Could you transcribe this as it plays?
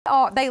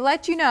they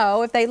let you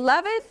know if they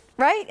love it,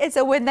 right? And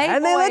so when they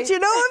let you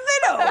know if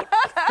they don't.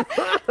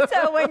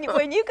 So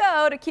when you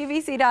go to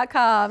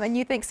QVC.com and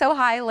you think so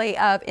highly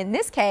of, in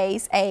this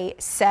case, a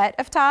set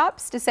of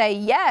tops to say,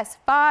 yes,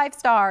 5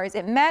 stars,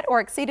 it met or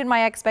exceeded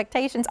my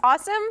expectations,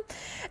 awesome,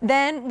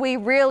 then we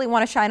really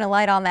want to shine a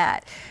light on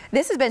that.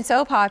 This has been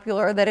so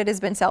popular that it has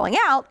been selling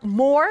out.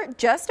 More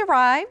just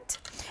arrived.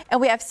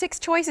 And we have 6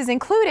 choices,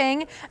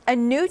 including a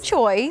new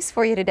choice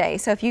for you today.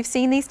 So if you've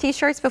seen these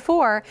t-shirts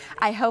before,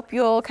 I hope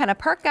you'll kind of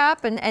perk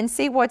up and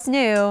see what's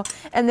new.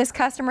 And this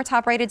customer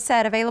top rated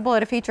set available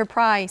at a feature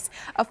price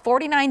of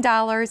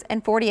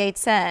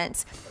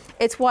 $49.48.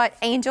 It's what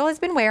Angel has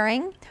been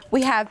wearing.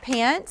 We have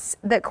pants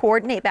that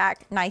coordinate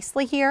back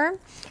nicely here.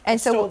 And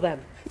so stole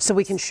them so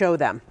we can show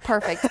them.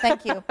 Perfect.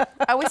 Thank you.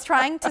 I was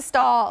trying to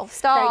stall.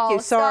 Thank you.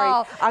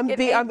 Sorry.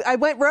 I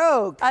went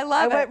rogue. I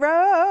went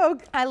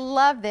rogue. I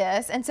love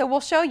this. And so we'll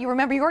show you.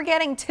 Remember, you're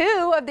getting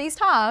 2 of these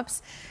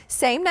tops.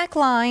 Same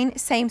neckline,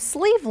 same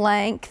sleeve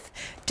length,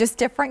 just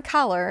different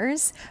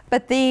colors.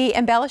 But the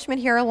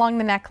embellishment here along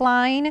the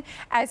neckline,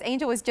 as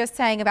Angel was just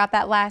saying about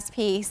that last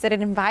piece, that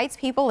it invites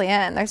people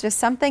in. There's just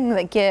something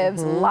that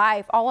gives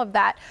life, all of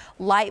that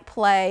light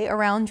play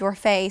around your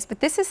face. But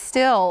this is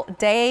still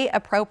day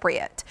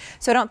appropriate.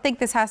 So don't think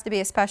this has to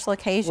be a special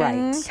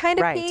occasion kind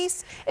of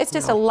piece. It's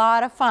just a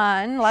lot of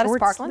fun, a lot of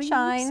sparkle and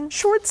shine.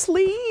 Short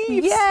sleeves.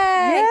 Yay.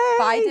 Yay.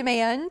 By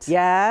demand.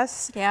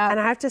 Yes. Yeah. And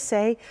I have to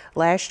say,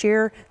 last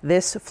year,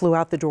 this flew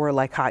out the door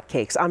like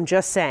hotcakes. I'm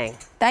just saying.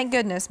 Thank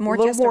goodness, more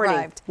just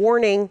arrived.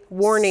 Warning.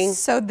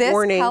 So this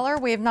color,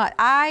 we have not,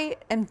 I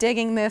am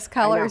digging this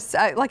color,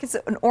 like it's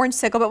an orange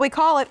sickle, but we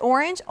call it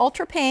orange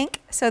ultra pink.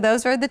 So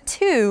those are the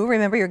 2.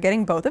 Remember, you're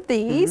getting both of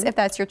these if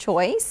that's your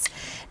choice.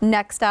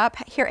 Next up,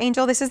 here,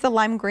 Angel, this is the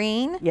lime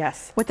green.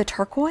 Yes. With the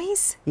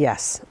turquoise.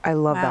 Yes, I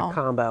love that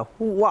combo.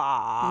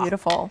 Wow.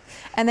 Beautiful.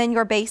 And then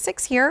your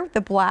basics here,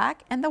 the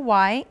black and the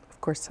white.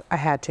 Of course, I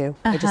had to.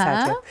 I just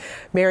had to.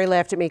 Mary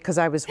laughed at me because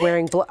I was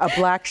wearing a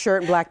black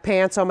shirt and black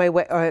pants on my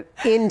way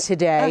in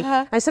today.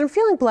 I said, I'm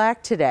feeling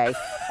black today.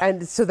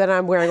 And so then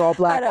I'm wearing all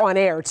black on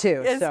air,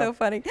 too. It's so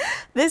funny.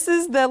 This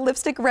is the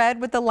lipstick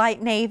red with the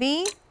light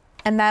navy.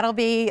 And that'll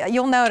be,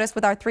 you'll notice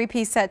with our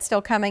 3-piece set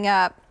still coming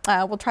up,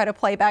 we'll try to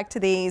play back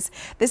to these.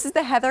 This is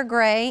the heather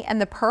gray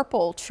and the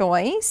purple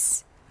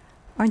choice.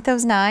 Aren't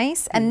those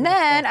nice? And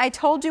then I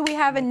told you we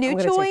have a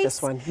new choice. Take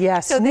this one.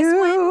 Yes, so this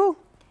one,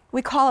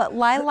 we call it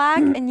lilac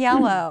and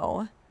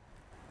yellow.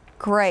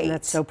 Great.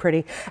 That's so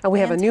pretty. And we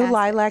have a new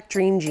lilac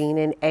dream jean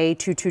in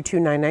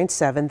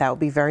A222997. That would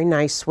be very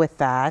nice with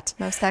that.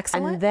 Most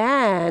excellent. And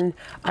then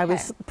I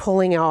was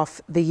pulling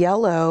off the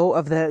yellow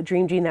of the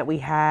dream jean that we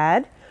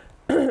had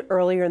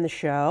earlier in the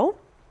show,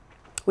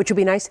 which would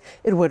be nice.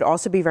 It would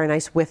also be very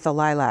nice with the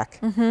lilac.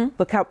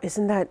 Look how,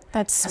 isn't that,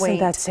 that's sweet. Doesn't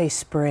that say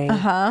spring?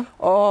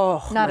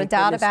 Oh, not a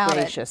doubt about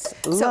gracious.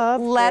 It. So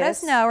let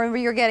us know. Remember,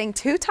 you're getting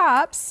 2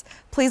 tops.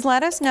 Please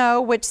let us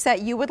know which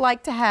set you would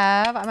like to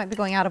have. I might be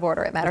going out of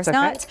order. It matters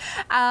not.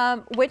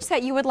 Which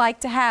set you would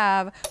like to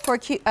have for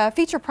a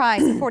feature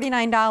price of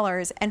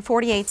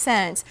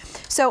 $49.48.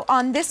 So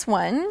on this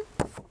one,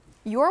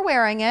 you're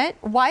wearing it.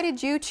 Why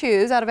did you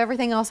choose, out of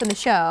everything else in the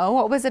show,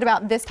 what was it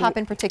about this top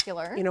in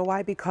particular? You know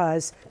why?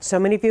 Because so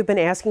many of you have been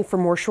asking for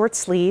more short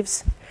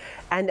sleeves.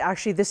 And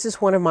actually, this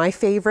is one of my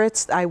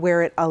favorites. I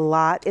wear it a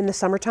lot in the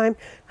summertime.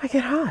 I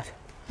get hot.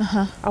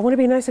 I want to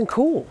be nice and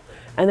cool.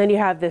 And then you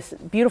have this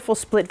beautiful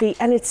split V,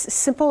 and it's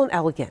simple and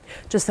elegant.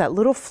 Just that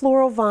little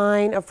floral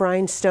vine of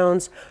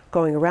rhinestones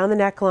going around the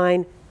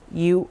neckline.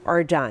 You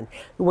are done.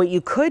 What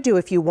you could do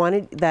if you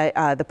wanted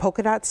the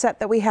polka dot set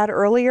that we had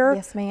earlier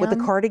with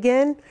the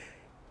cardigan,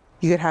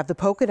 you could have the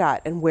polka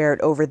dot and wear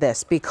it over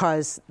this,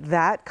 because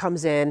that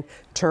comes in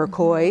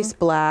turquoise,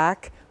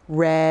 black,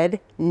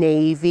 red,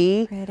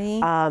 navy.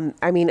 Pretty.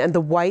 I mean, and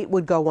the white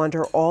would go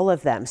under all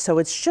of them. So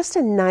it's just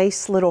a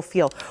nice little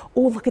feel.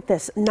 Oh, look at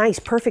this. Nice,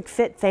 perfect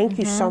fit. Thank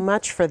you so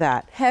much for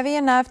that. Heavy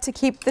enough to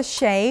keep the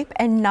shape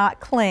and not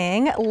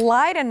cling.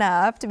 Light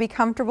enough to be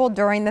comfortable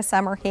during the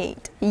summer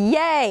heat.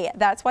 Yay!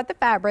 That's what the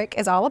fabric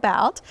is all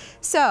about.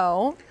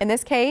 So, in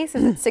this case,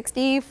 is it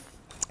 60-40?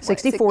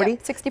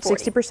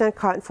 60%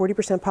 cotton,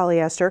 40%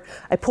 polyester.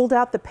 I pulled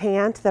out the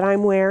pant that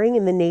I'm wearing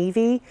in the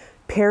navy,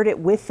 paired it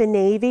with the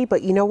navy,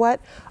 but you know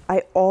what?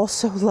 I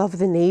also love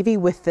the navy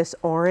with this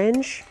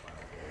orange.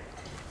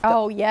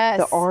 Oh, yes.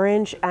 The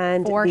orange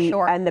and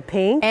the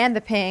pink. And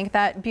the pink,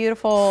 that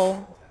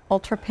beautiful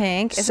ultra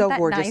pink. Isn't that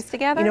gorgeous. Nice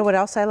together? You know what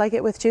else I like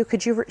it with too?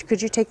 Could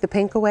you take the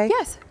pink away?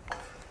 Yes.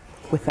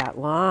 With that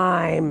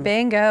lime.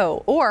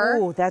 Bingo. Or.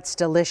 Oh, that's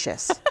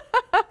delicious.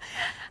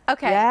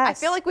 Okay, I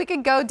feel like we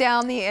could go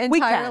down the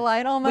entire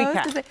line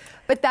almost.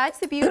 But that's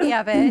the beauty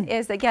of it,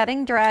 is that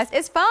getting dressed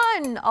is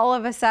fun all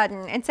of a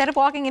sudden. Instead of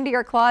walking into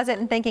your closet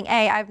and thinking,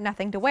 hey, I have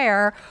nothing to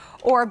wear,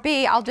 or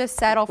B, I'll just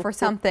settle for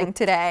something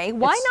today.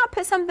 Why not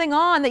put something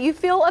on that you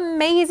feel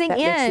amazing that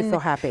in? makes you feel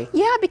happy.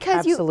 Yeah,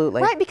 because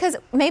Absolutely. right, because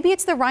maybe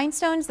it's the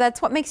rhinestones,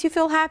 that's what makes you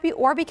feel happy,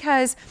 or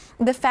because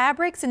the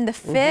fabrics and the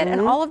fit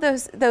and all of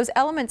those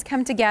elements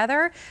come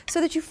together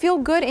so that you feel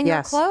good in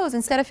your clothes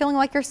instead of feeling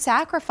like you're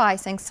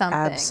sacrificing something.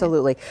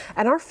 Absolutely.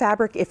 And our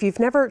fabric, if you've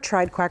never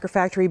tried Quacker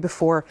Factory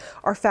before,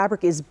 our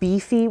fabric is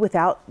beefy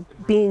without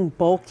being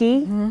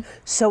bulky.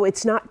 So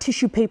it's not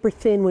tissue paper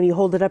thin when you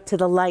hold it up to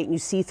the light and you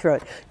see through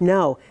it.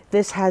 No,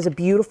 this has a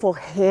beautiful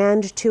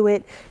hand to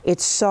it.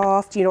 It's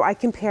soft. You know, I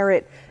compare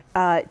it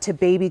to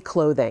baby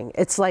clothing.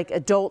 It's like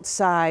adult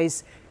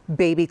size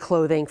baby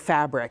clothing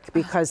fabric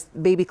because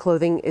baby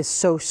clothing is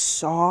so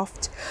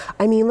soft.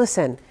 I mean,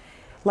 listen,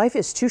 life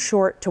is too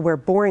short to wear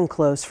boring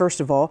clothes, first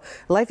of all.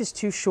 Life is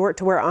too short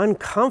to wear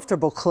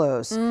uncomfortable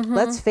clothes.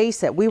 Let's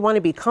face it, we want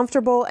to be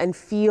comfortable and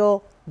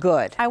feel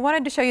good. I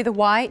wanted to show you the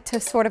white to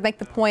sort of make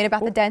the point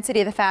about the density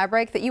of the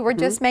fabric that you were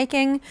just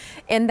making,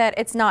 in that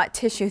it's not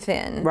tissue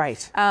thin.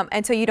 Right.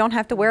 And so you don't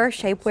have to wear a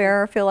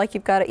shapewear or feel like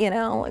you've got, you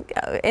know,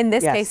 in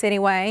this case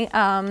anyway,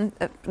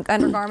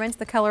 undergarments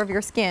the color of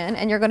your skin,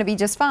 and you're going to be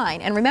just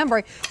fine. And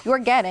remember, you're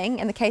getting,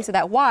 in the case of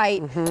that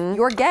white,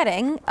 you're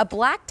getting a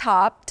black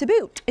top to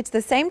boot. It's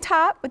the same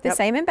top with the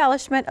same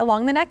embellishment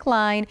along the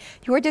neckline.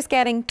 You're just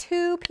getting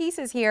 2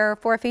 pieces here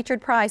for a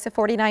featured price of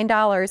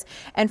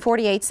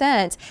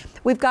 $49.48.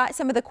 We've got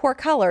some of the core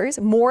colors.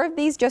 More of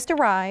these just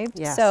arrived.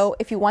 Yes. So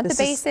if you want the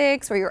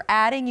basics or you're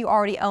adding, you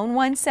already own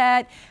one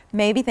set,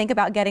 maybe think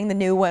about getting the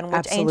new one,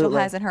 which Angel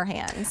has in her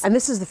hands. And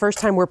this is the first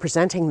time we're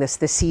presenting this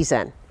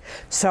season.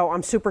 So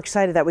I'm super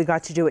excited that we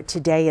got to do it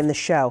today in the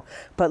show.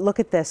 But look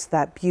at this,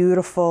 that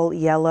beautiful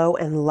yellow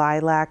and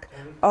lilac.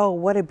 Oh,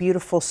 what a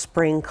beautiful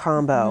spring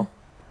combo.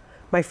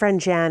 My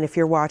friend Jan, if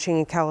you're watching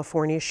in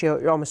California, she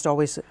almost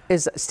always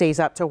stays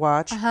up to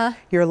watch.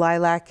 Your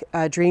lilac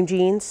dream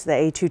jeans, the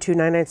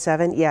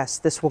A22997, yes,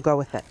 this will go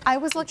with it. I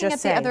was looking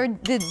at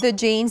the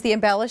jeans, the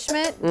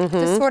embellishment,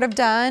 just sort of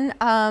done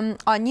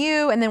on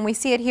you, and then we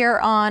see it here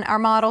on our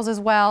models as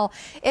well.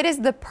 It is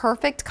the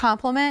perfect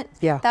complement,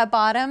 that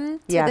bottom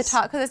to the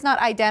top, because it's not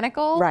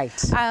identical.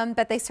 Right.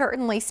 But they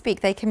certainly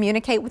speak. They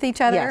communicate with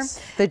each other. Yes.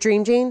 The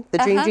dream jean,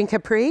 dream jean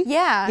capri.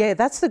 Yeah. Yeah,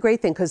 that's the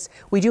great thing, because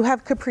we do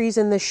have capris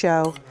in this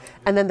show.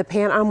 And then the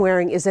pant I'm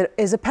wearing is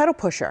a pedal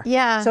pusher.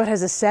 Yeah. So it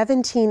has a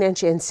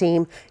 17-inch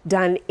inseam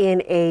done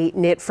in a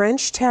knit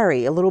French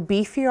terry, a little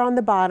beefier on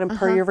the bottom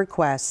per your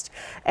request.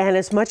 And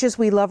as much as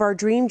we love our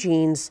dream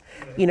jeans,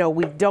 you know,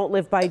 we don't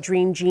live by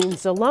dream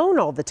jeans alone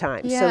all the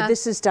time. So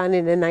this is done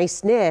in a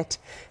nice knit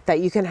that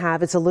you can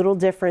have. It's a little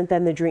different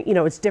than the dream, you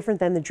know, it's different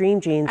than the dream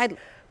jeans,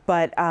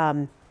 but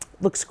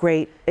looks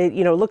great. It,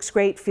 you know, looks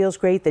great, feels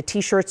great. The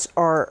t-shirts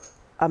are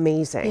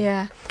amazing.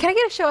 Yeah. Can I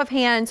get a show of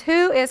hands?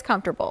 Who is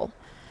comfortable?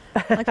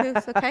 Like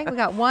who's okay? We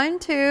got 1,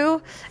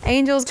 2.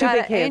 Angel's got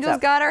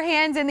her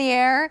hands in the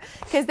air,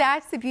 because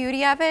that's the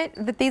beauty of it.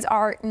 That these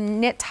are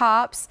knit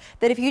tops.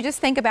 That if you just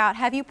think about,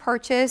 have you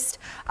purchased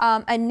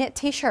a knit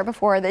T-shirt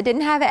before that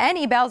didn't have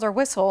any bells or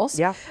whistles?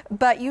 Yeah.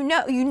 But you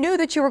knew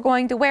that you were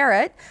going to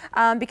wear it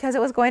because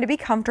it was going to be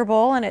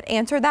comfortable and it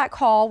answered that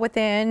call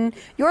within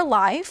your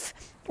life.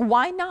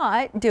 Why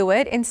not do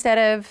it instead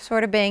of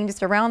sort of being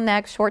just a round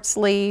neck, short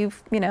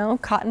sleeve, you know,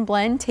 cotton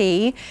blend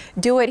tee?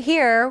 Do it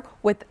here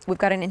with, we've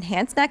got an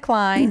enhanced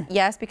neckline,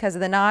 yes, because of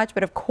the notch,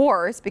 but of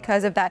course,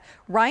 because of that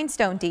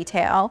rhinestone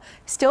detail.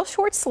 Still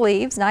short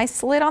sleeves, nice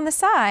slit on the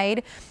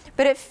side,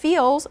 but it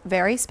feels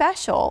very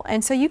special.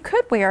 And so you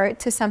could wear it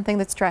to something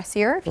that's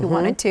dressier if you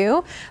wanted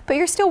to, but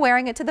you're still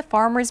wearing it to the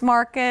farmer's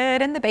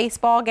market and the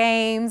baseball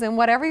games and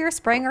whatever your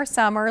spring or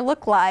summer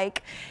look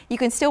like. You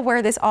can still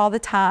wear this all the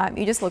time.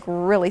 You just look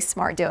really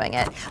smart doing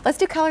it. Let's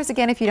do colors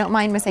again if you don't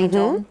mind, Miss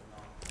Angel.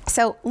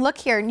 So look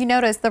here, you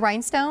notice the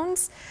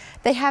rhinestones,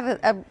 they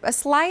have a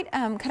slight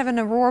kind of an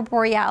aurora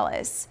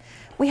borealis.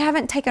 We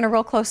haven't taken a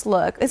real close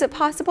look. Is it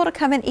possible to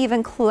come in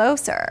even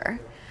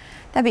closer?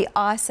 That'd be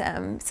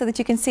awesome, so that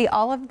you can see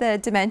all of the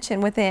dimension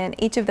within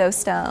each of those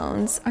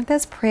stones. Aren't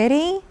those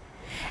pretty?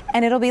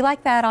 And it'll be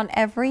like that on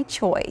every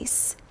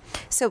choice.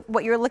 So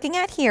what you're looking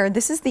at here,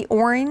 this is the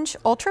orange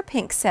ultra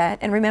pink set,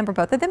 and remember,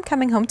 both of them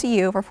coming home to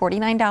you for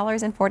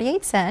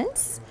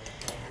 $49.48.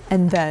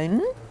 And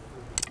then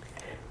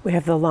we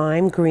have the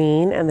lime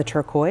green and the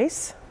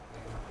turquoise,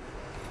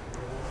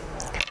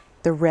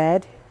 the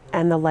red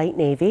and the light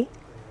navy,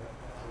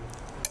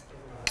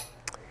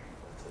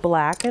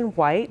 black and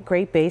white,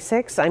 great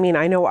basics. I mean,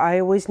 I know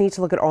I always need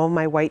to look at all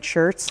my white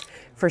shirts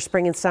for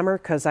spring and summer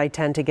because I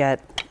tend to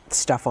get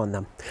stuff on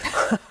them.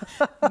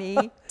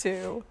 Me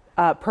too.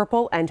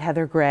 Purple and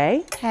heather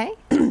gray. Okay.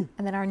 And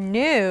then our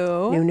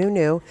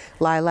new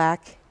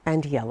lilac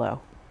and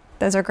yellow.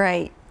 Those are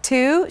great.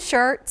 2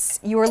 shirts.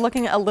 You were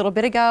looking a little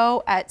bit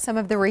ago at some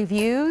of the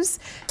reviews.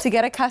 To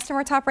get a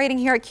customer top rating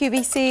here at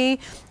QVC,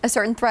 a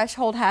certain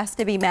threshold has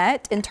to be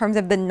met in terms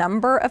of the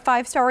number of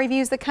 5-star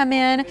reviews that come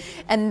in,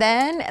 and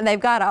then they've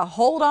got to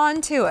hold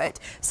on to it.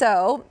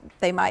 So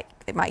they might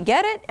They might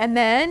get it and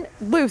then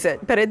lose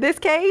it. But in this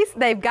case,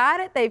 they've got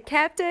it, they've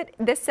kept it.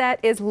 This set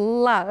is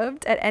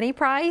loved at any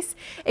price.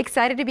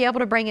 Excited to be able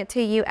to bring it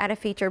to you at a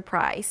featured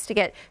price. To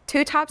get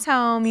 2 tops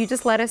home, you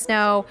just let us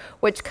know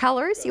which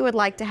colors you would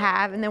like to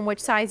have and then which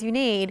size you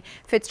need.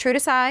 Fits true to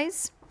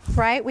size.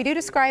 Right? We do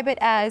describe it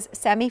as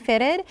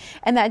semi-fitted,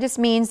 and that just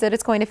means that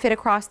it's going to fit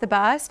across the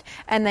bust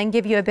and then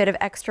give you a bit of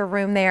extra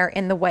room there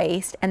in the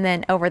waist and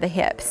then over the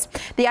hips.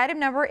 The item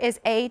number is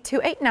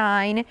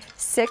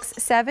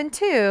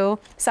A289672.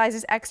 Size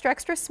is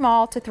extra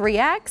small to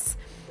 3X.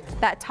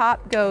 That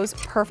top goes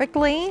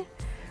perfectly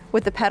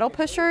with the pedal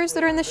pushers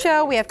that are in the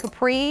show. We have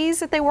capris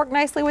that they work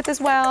nicely with as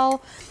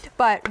well,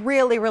 but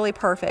really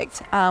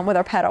perfect with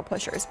our pedal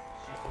pushers.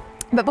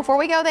 But before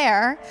we go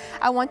there,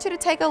 I want you to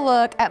take a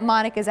look at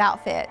Monica's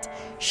outfit.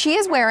 She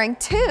is wearing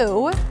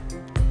 2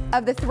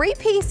 of the 3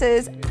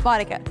 pieces.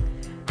 Monica,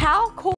 how cool